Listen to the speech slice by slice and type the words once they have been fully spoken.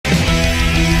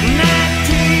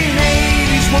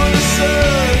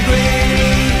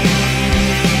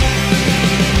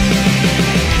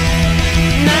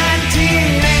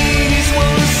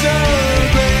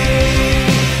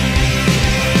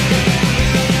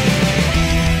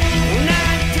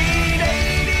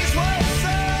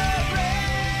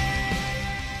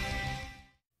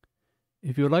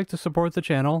you would like to support the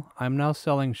channel, I'm now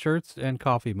selling shirts and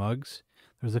coffee mugs.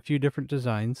 There's a few different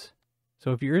designs.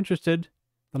 So if you're interested,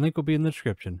 the link will be in the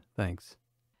description. Thanks.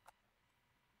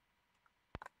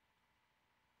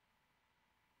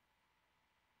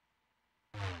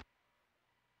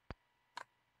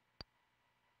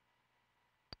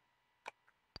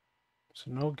 So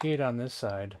no gate on this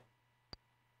side.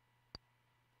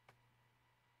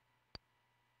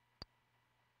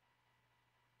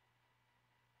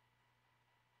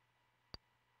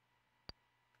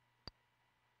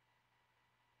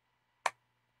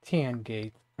 Tan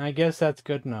gate. I guess that's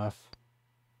good enough.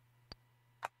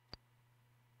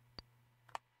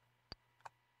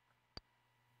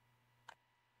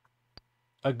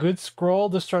 A good scroll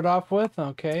to start off with?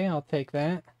 Okay, I'll take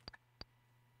that.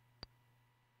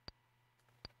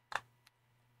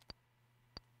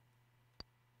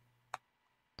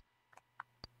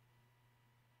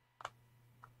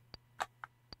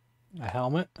 A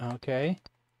helmet, okay.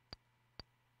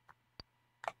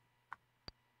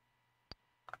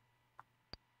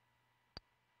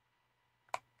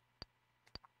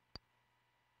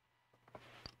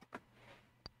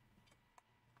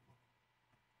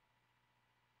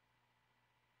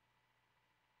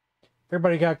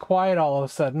 Everybody got quiet all of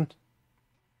a sudden.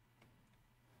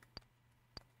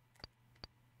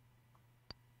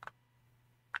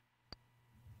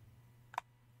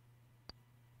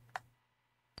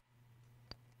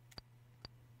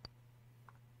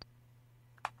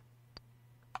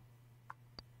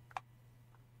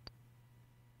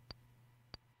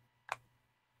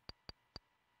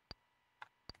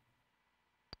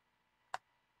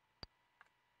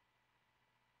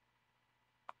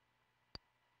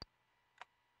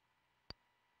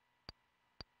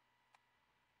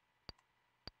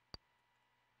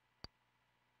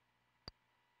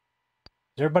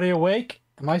 Is everybody awake?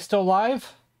 Am I still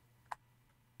live?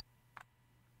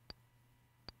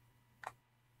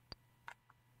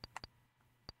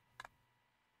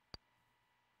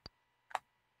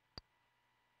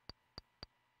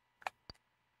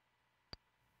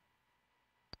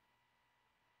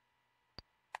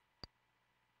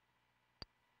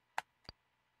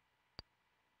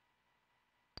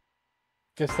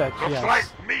 Guess that's Looks yes.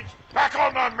 like meat's back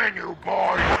on the menu,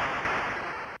 boys!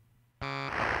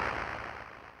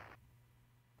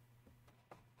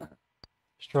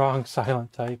 Strong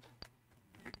silent type.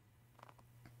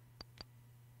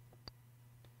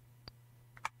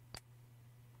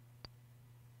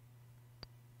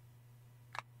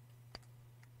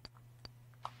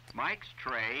 Mike's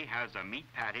tray has a meat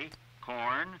patty,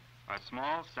 corn, a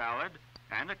small salad,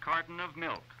 and a carton of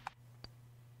milk.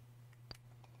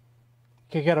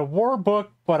 Okay, got a war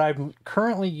book, but I'm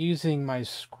currently using my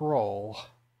scroll.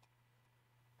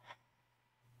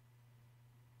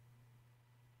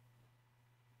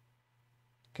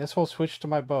 Guess we'll switch to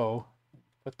my bow.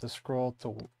 Put the scroll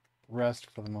to rest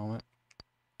for the moment.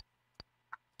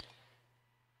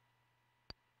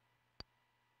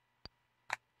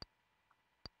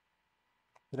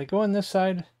 Did I go on this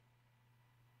side? I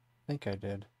think I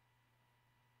did.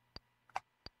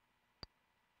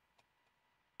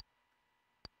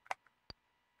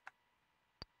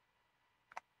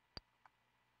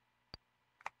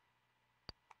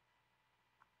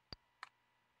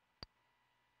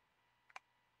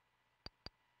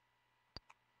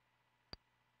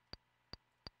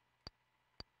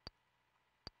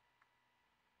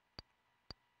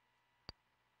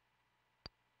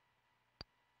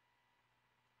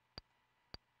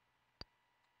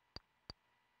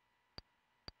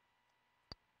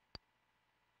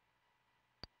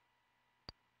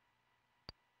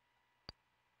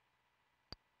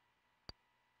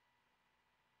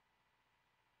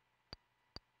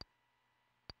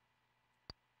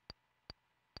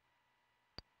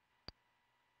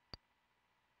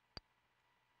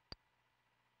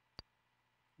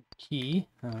 Key,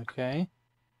 okay.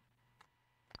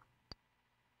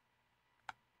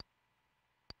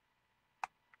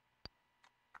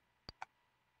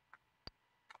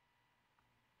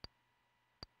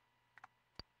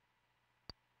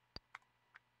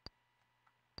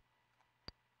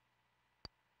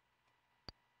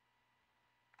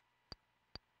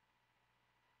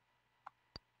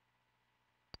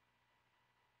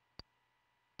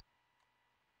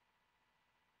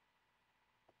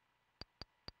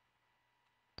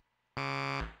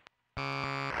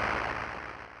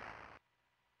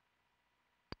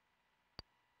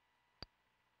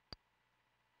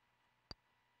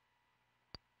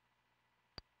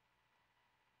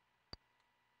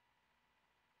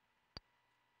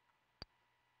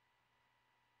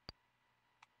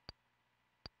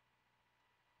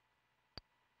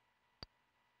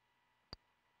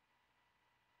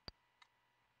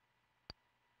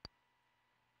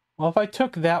 Well, if I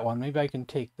took that one, maybe I can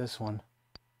take this one.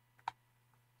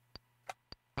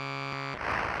 As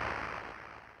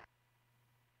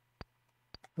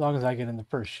long as I get in the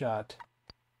first shot.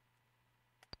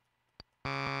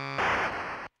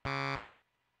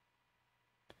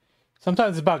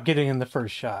 Sometimes it's about getting in the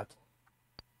first shot.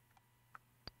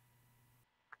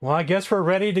 Well, I guess we're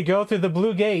ready to go through the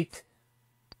blue gate.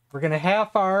 We're going to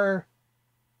half our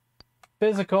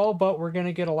physical, but we're going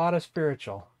to get a lot of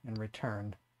spiritual in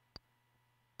return.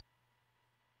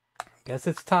 Guess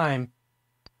it's time.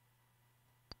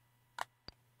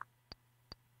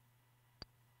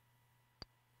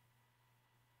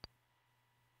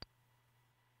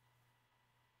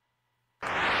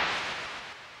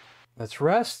 Let's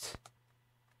rest.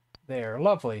 There,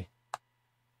 lovely.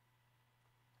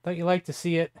 Thought you liked to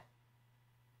see it.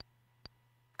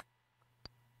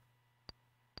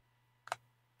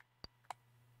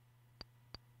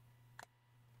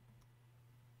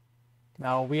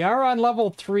 Now, we are on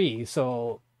level 3,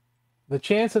 so the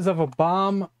chances of a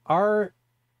bomb are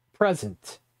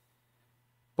present.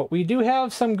 But we do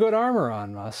have some good armor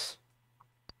on us.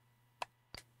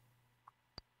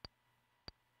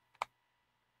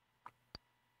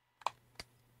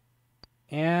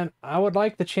 And I would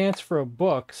like the chance for a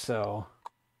book, so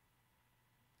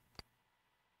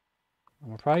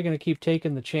we're probably going to keep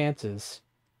taking the chances.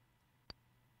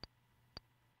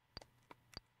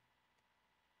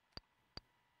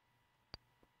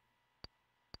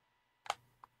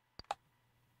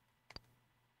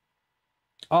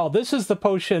 Oh, this is the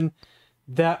potion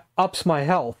that ups my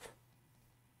health.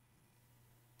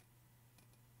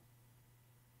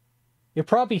 It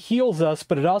probably heals us,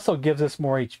 but it also gives us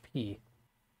more HP.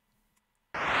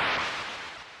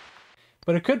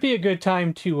 But it could be a good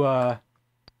time to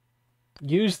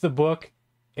use the book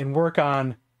and work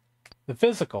on the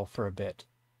physical for a bit.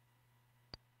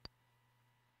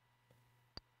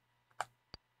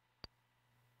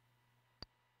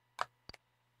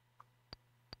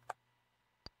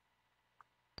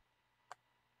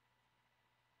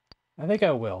 I think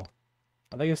I will.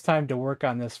 I think it's time to work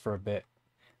on this for a bit.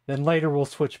 Then later we'll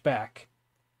switch back.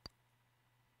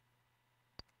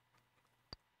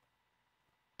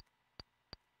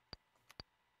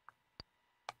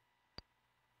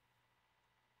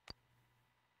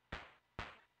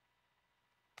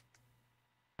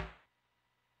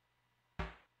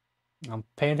 I'm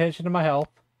paying attention to my health.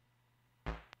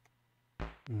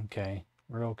 Okay,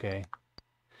 we're okay.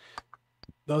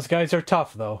 Those guys are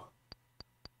tough, though.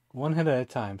 One hit at a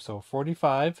time, so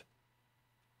 45.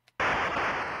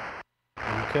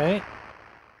 Okay.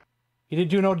 He didn't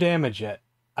do no damage yet.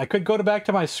 I could go back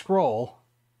to my scroll.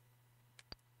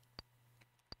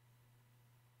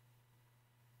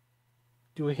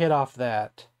 Do a hit off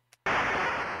that.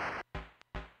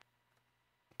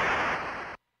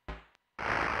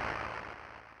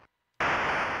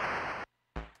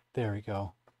 There we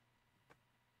go.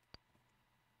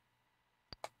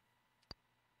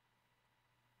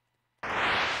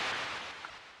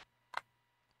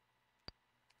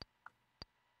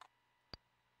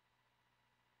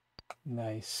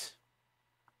 Nice.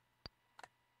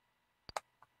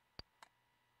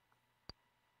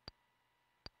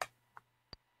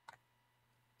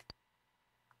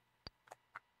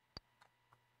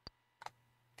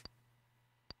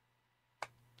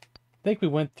 I think we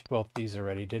went through both these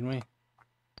already, didn't we?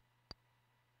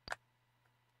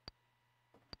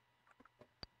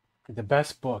 The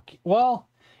best book. Well,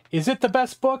 is it the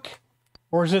best book?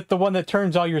 Or is it the one that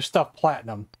turns all your stuff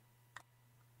platinum?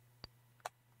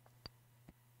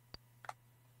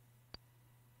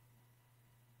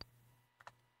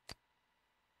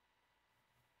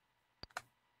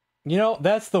 You know,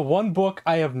 that's the one book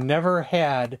I have never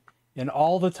had in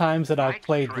all the times that I've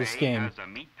played this game. Has a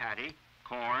meat patty,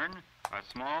 corn, a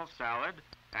small salad,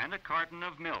 and a carton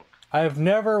of milk. I have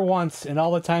never once, in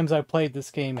all the times I've played this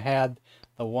game, had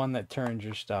the one that turns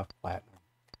your stuff platinum.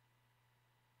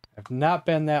 I've not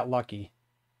been that lucky.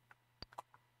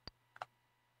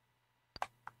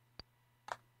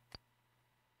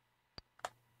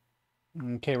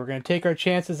 Okay, we're going to take our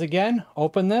chances again.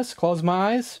 Open this, close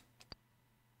my eyes.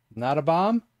 Not a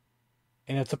bomb,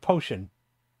 and it's a potion.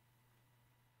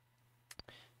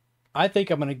 I think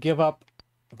I'm going to give up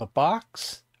the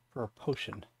box for a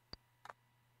potion.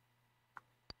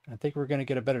 I think we're going to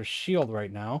get a better shield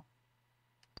right now.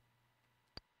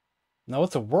 No,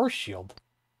 it's a worse shield.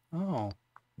 Oh,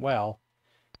 well.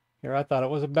 Here, I thought it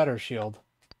was a better shield.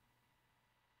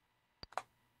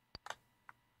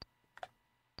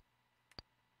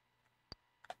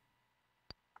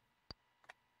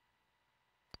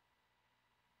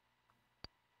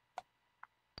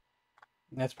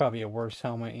 That's probably a worse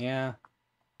helmet, yeah.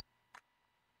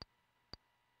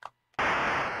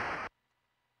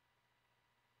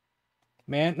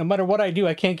 Man, no matter what I do,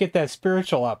 I can't get that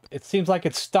spiritual up. It seems like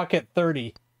it's stuck at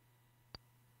 30.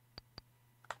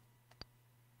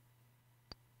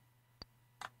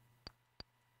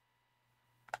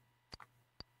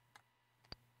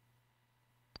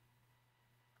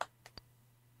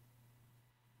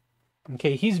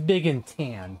 Okay, he's big and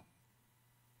tan.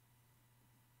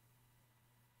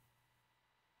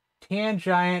 Tan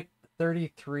giant,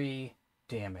 33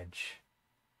 damage.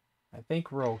 I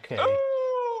think we're okay.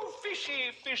 Oh,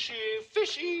 fishy, fishy,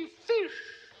 fishy, fish.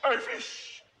 A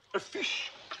fish, a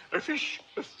fish, a fish,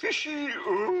 a fishy,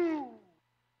 ooh.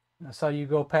 I saw you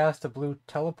go past the blue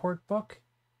teleport book.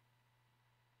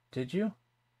 Did you?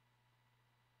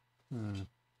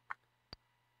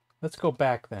 Let's go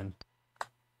back then.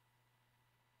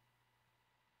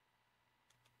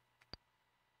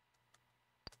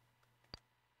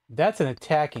 That's an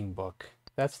attacking book.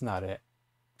 That's not it.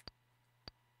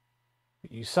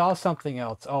 You saw something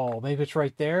else. Oh, maybe it's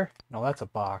right there? No, that's a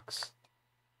box.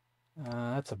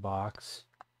 That's a box.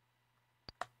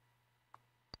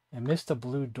 I missed a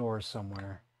blue door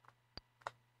somewhere.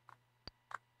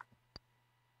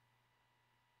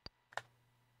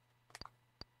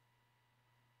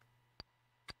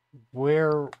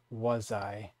 Where was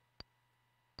I?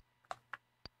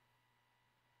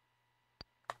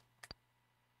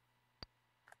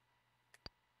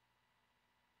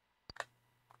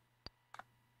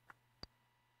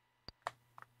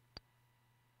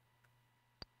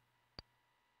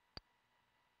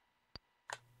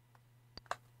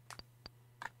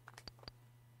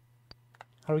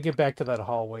 How do we get back to that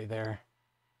hallway there?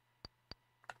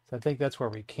 So I think that's where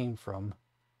we came from.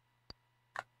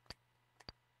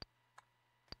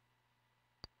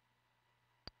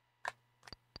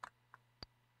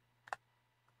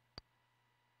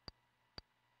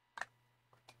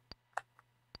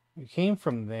 We came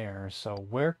from there, so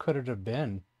where could it have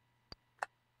been?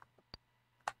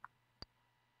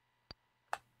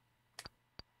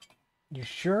 You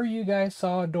sure you guys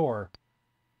saw a door?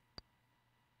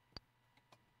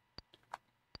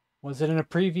 Was it in a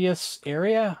previous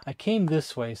area? I came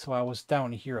this way, so I was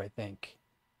down here, I think.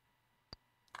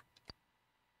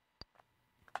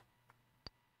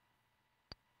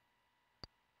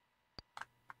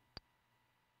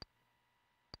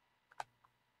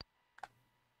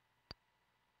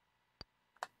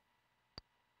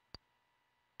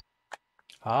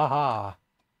 Aha.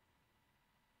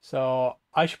 So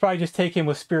I should probably just take him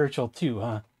with spiritual too,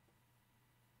 huh?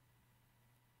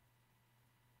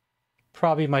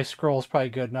 Probably my scroll's probably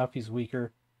good enough. He's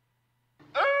weaker.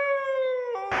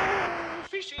 Oh,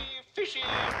 fishy, fishy,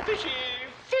 fishy,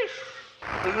 fish.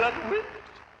 That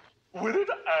with an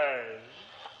eye.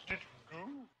 Did you go?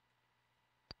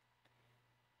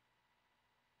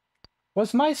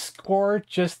 Was my score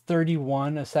just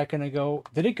 31 a second ago?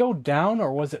 Did it go down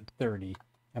or was it 30?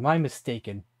 Am I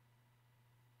mistaken?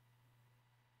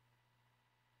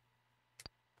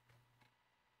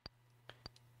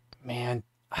 Man,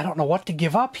 I don't know what to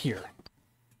give up here.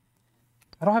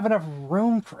 I don't have enough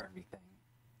room for everything.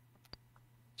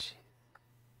 Jeez.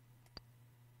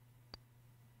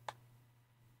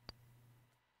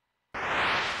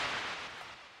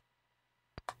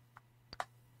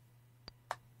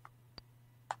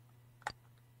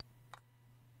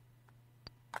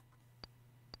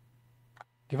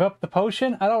 Give up the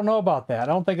potion? I don't know about that.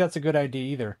 I don't think that's a good idea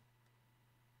either.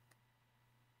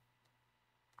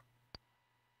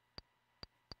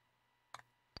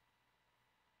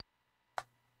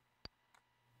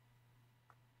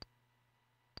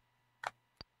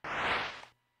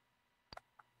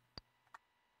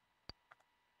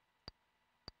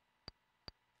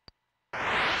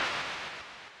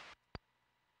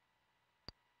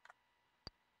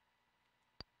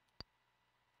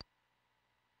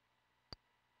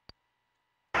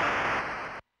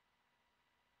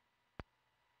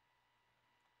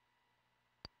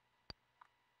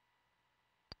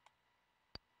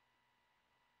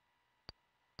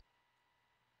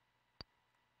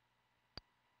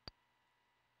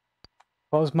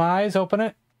 Close my eyes, open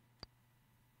it.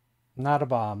 Not a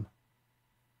bomb.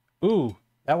 Ooh,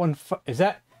 that one is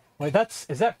that wait,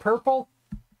 is that purple?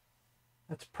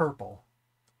 That's purple.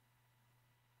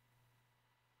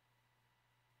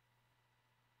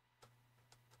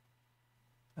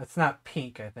 That's not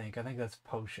pink, I think. I think that's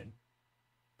potion.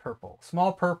 Purple.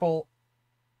 Small purple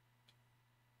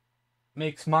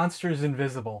makes monsters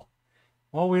invisible.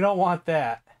 Well, we don't want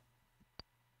that.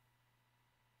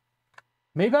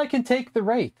 Maybe I can take the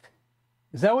Wraith.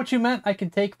 Is that what you meant? I can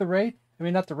take the Wraith? I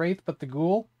mean, not the Wraith, but the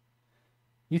Ghoul?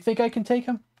 You think I can take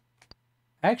him?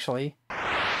 Actually,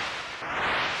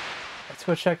 let's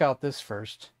go check out this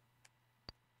first.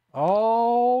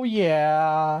 Oh,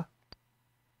 yeah.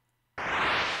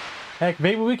 Heck,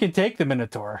 maybe we can take the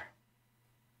Minotaur.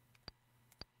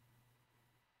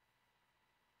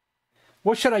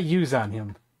 What should I use on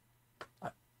him?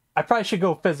 I probably should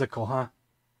go physical, huh?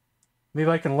 Maybe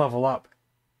I can level up.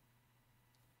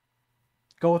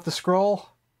 Go with the scroll?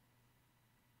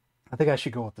 I think I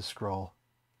should go with the scroll.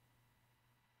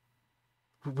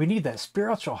 We need that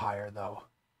spiritual higher, though.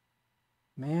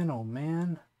 Man, oh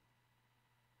man.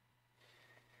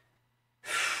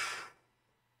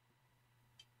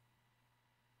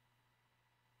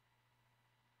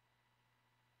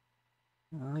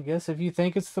 Well, I guess if you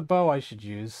think it's the bow I should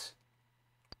use.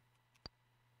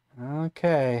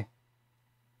 Okay.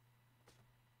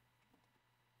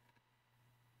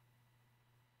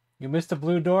 You missed a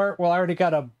blue door? Well, I already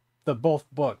got the both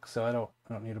books, so I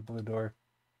don't need a blue door.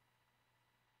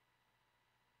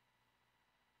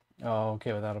 Oh,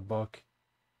 okay, without a book.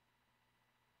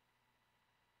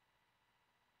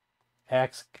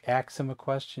 Ask him a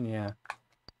question, yeah.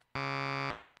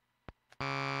 Oh,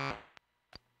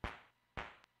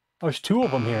 there's two of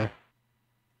them here.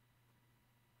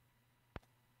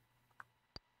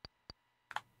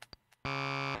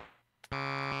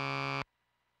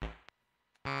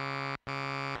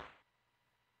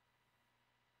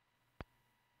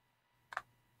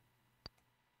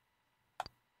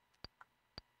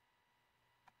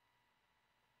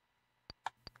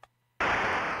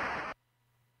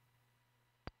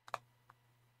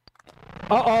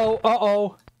 Uh-oh,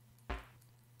 uh-oh.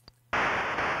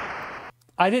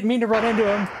 I didn't mean to run into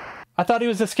him. I thought he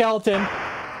was a skeleton.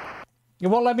 It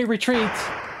won't let me retreat.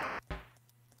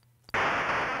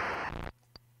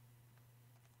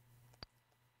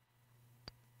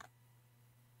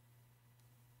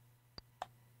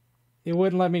 It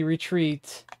wouldn't let me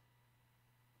retreat.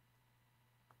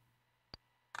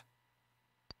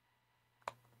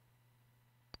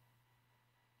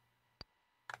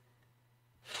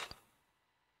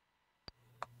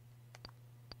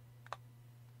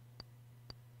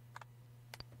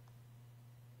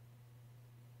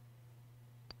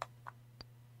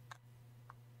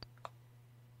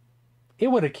 It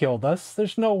would have killed us.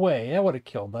 There's no way. That would have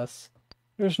killed us.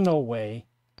 There's no way.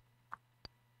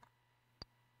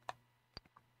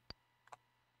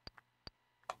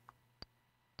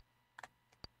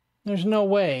 There's no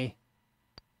way.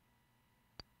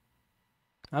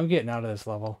 I'm getting out of this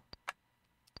level.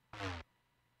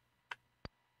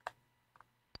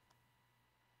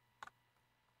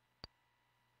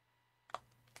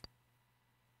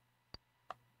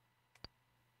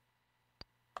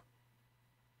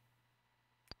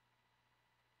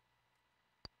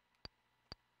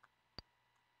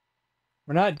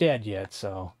 We're not dead yet,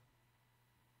 so...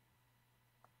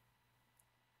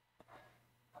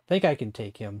 I think I can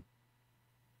take him.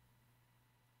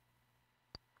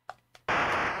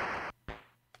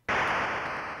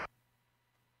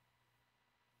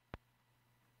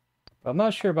 I'm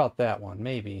not sure about that one.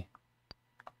 Maybe.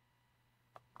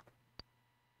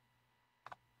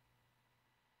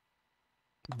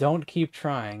 Don't keep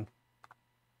trying.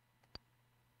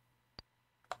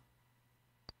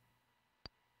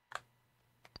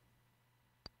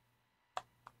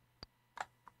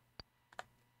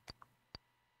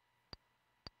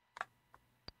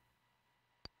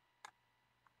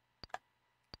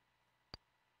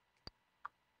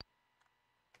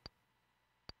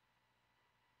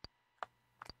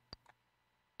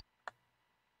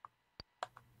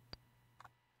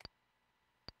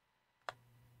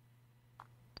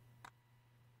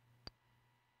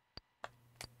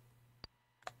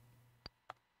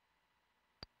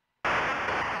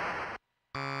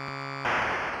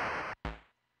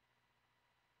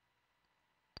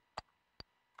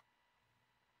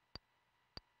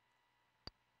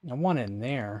 I want it in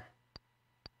there.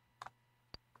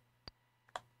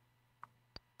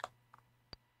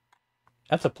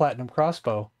 That's a platinum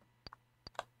crossbow.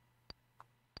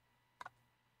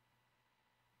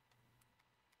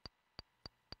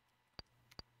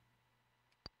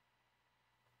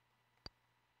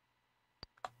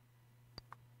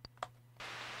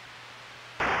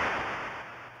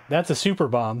 That's a super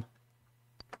bomb.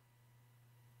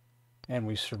 And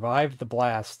we survived the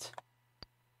blast.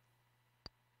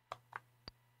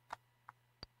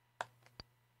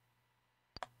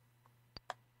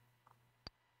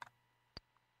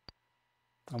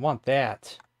 I want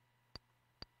that.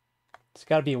 It's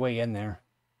got to be a way in there.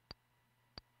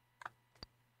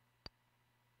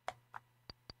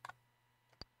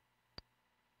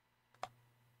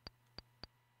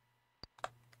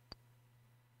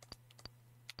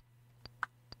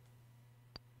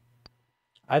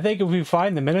 I think if we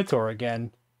find the Minotaur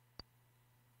again,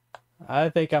 I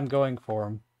think I'm going for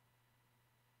him.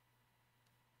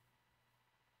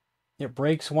 It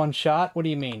breaks one shot? What do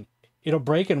you mean? It'll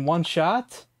break in one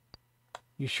shot?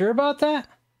 You sure about that?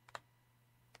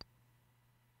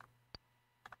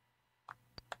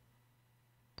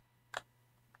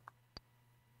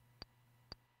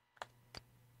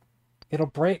 It'll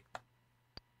break...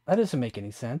 That doesn't make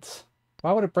any sense.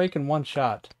 Why would it break in one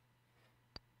shot?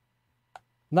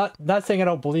 Not saying I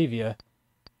don't believe you. It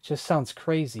just sounds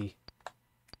crazy.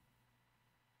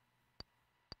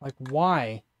 Like,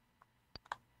 why?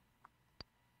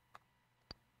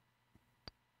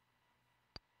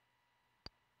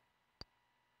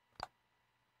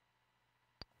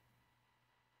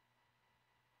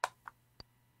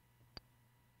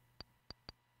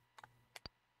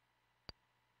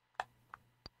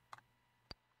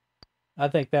 I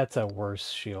think that's a worse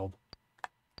shield.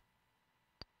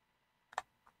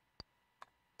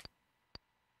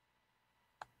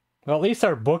 Well, at least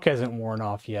our book hasn't worn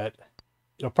off yet.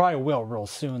 It'll probably will real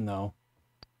soon, though.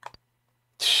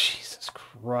 Jesus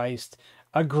Christ.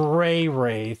 A gray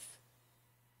wraith.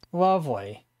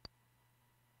 Lovely.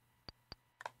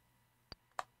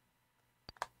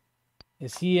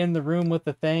 Is he in the room with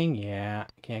the thing? Yeah,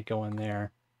 can't go in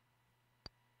there.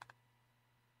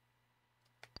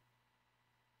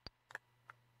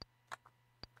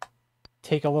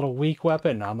 Take a little weak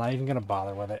weapon? No, I'm not even going to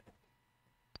bother with it.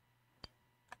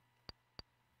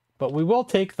 But we will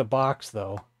take the box,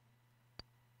 though.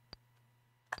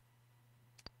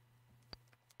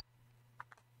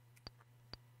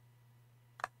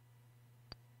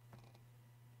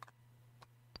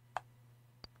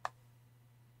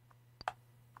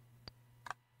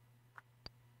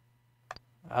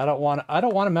 I don't want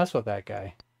to mess with that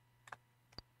guy.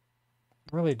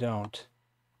 Really don't.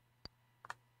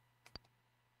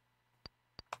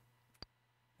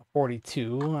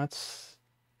 42, that's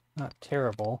not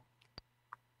terrible.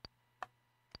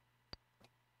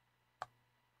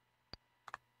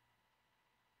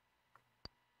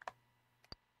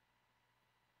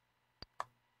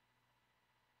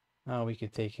 Oh, we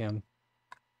could take him.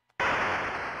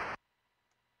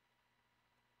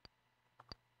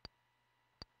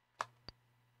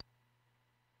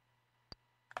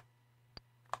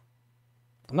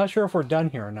 I'm not sure if we're done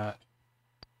here or not.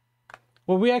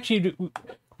 Well, we actually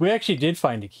did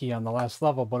find a key on the last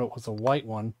level, but it was a white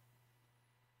one.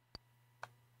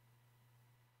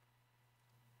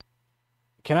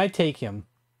 Can I take him?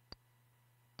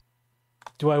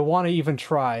 Do I want to even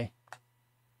try?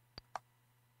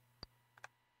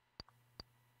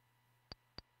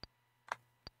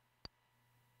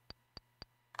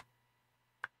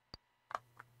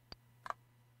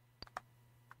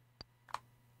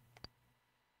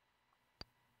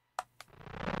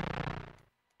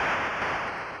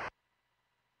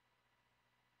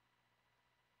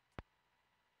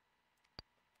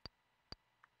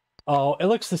 Oh, it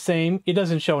looks the same. It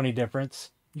doesn't show any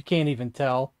difference. You can't even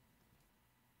tell.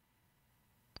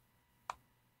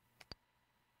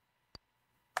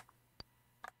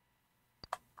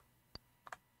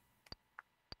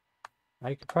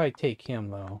 I could probably take him,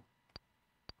 though.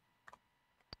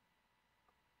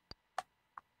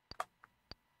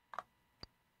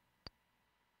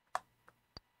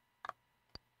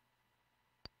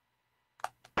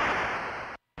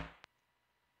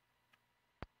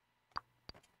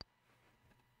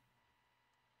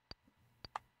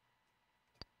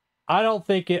 I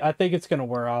think it's going to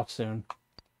wear off soon.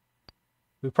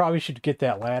 We probably should get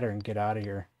that ladder and get out of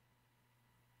here.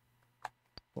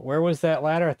 But where was that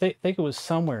ladder? I think it was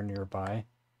somewhere nearby.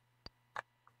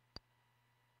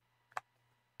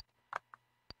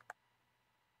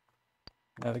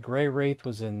 Now the gray wraith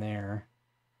was in there.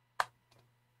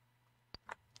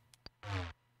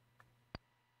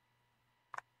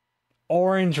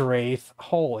 Orange wraith.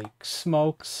 Holy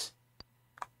smokes.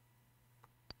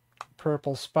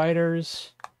 Purple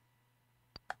spiders.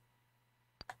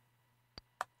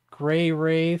 Gray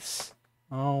wraiths.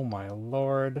 Oh my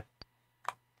lord.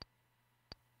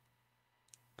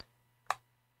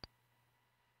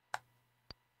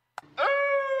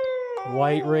 Oh,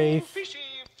 White wraith. Fishy,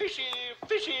 fishy,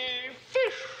 fishy,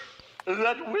 fish.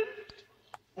 That went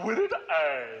with an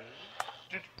eye.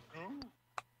 Did it go?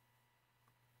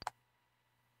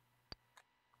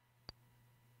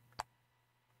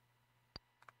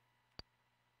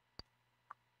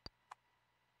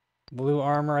 Blue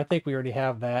armor. I think we already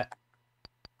have that.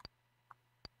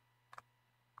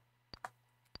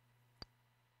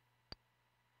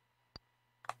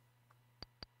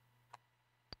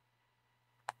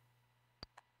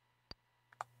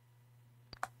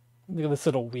 Look at this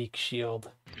little weak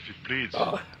shield. If it bleeds,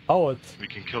 Oh, we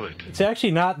can kill it. it's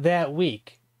actually not that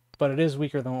weak, but it is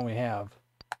weaker than what we have.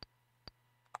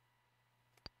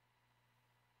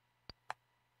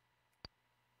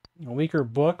 A weaker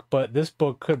book, but this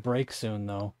book could break soon,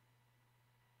 though.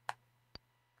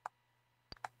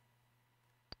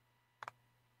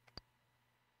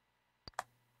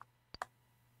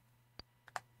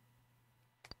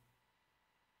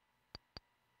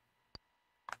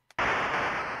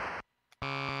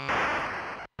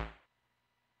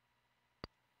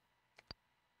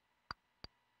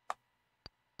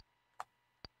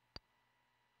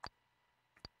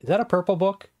 Is that a purple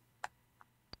book?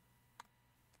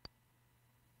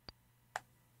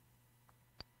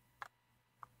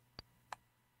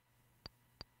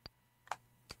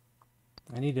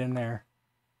 I need it in there.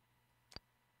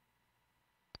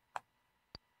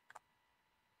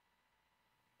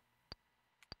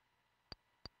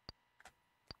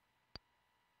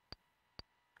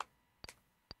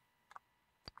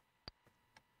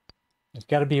 There's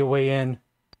got to be a way in.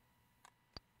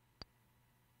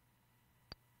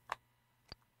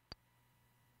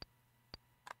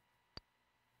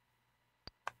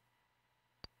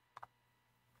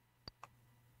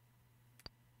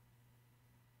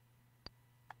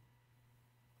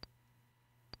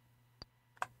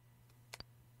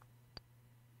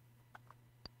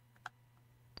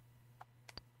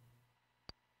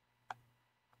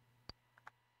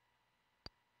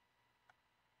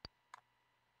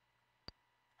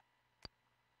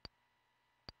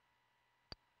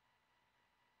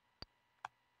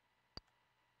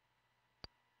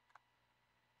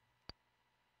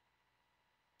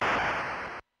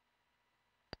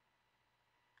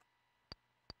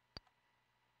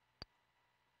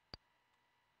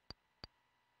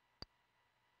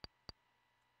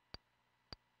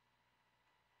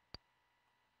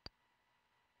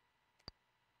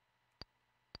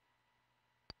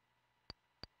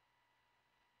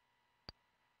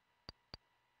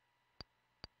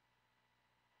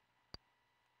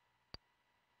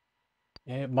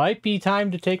 It might be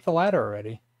time to take the ladder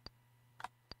already.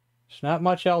 There's not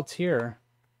much else here.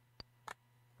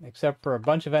 Except for a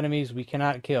bunch of enemies we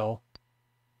cannot kill.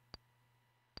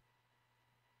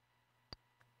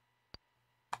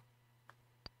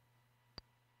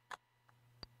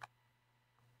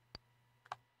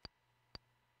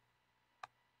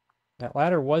 That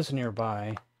ladder was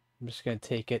nearby. I'm just going to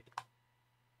take it.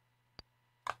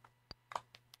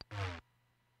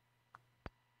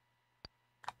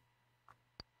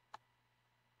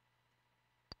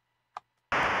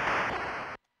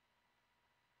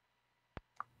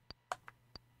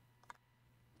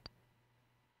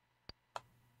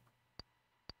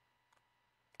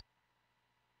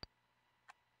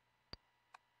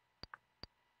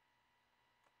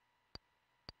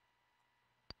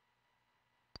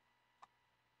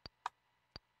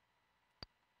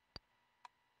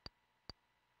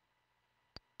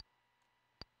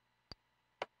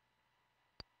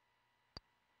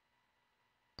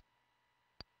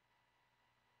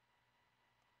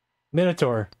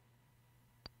 Minotaur.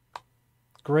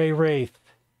 Gray Wraith.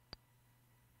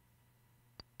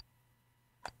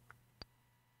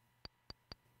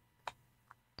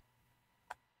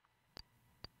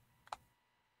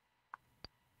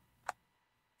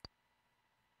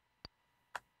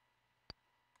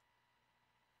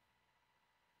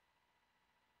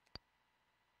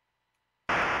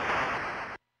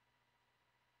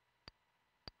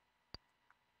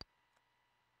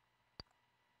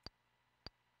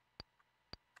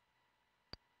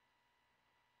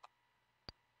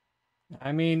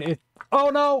 I mean, it... Oh,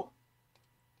 no!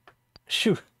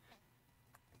 Shoot.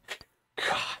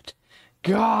 God.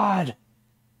 God!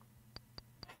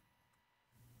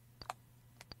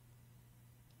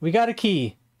 We got a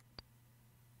key.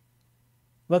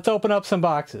 Let's open up some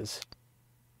boxes.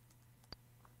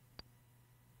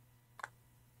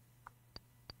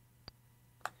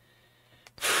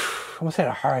 Almost had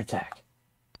a heart attack.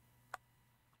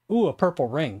 Ooh, a purple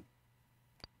ring.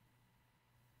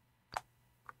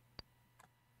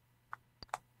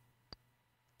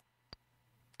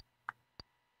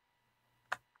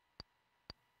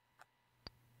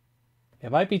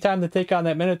 It might be time to take on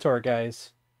that Minotaur,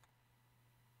 guys.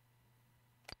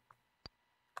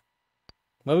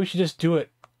 Maybe we should just do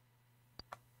it.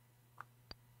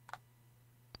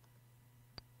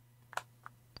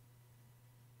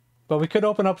 But we could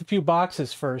open up a few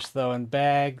boxes first, though, and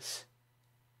bags.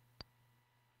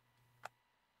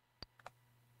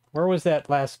 Where was that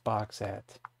last box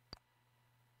at?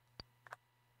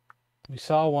 We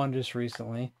saw one just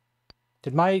recently.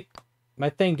 Did my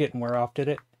thing didn't wear off, did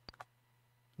it?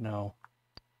 No.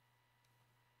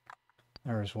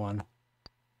 There's one.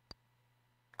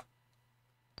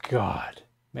 God.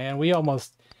 Man, we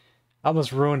almost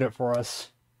ruined it for us.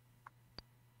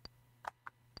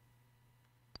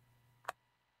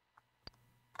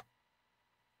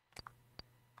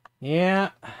 Yeah,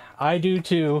 I do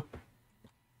too.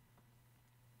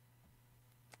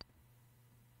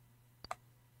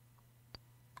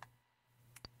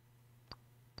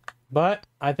 But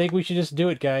I think we should just do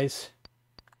it, guys.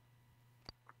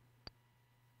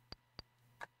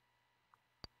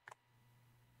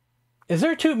 Is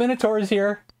there 2 Minotaurs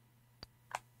here?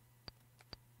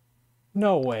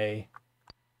 No way.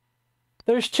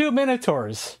 There's 2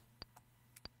 Minotaurs.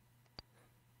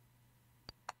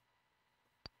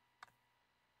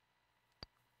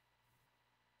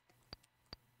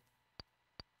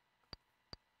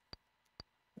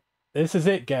 This is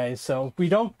it, guys. So if we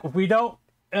don't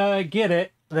get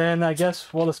it, then I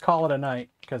guess we'll just call it a night,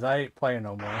 because I ain't playing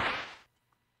no more.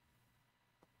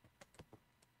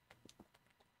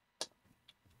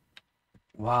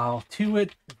 Wow, two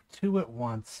at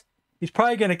once. He's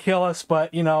probably gonna kill us,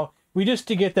 but you know, we just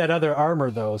to get that other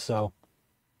armor though, so.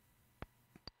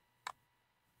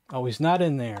 Oh, he's not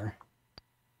in there.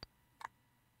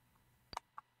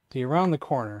 Is he around the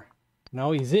corner?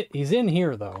 No, he's in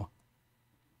here though.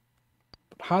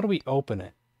 But how do we open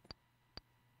it?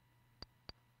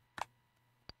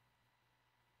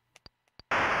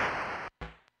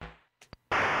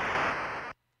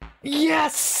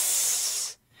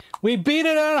 Yes! We beat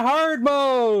it on hard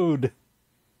mode!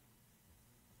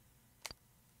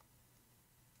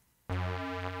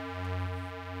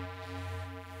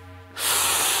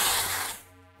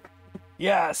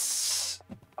 Yes!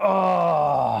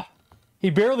 Oh! He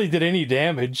barely did any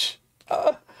damage.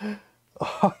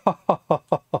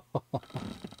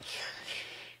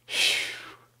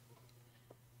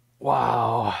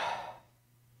 Wow.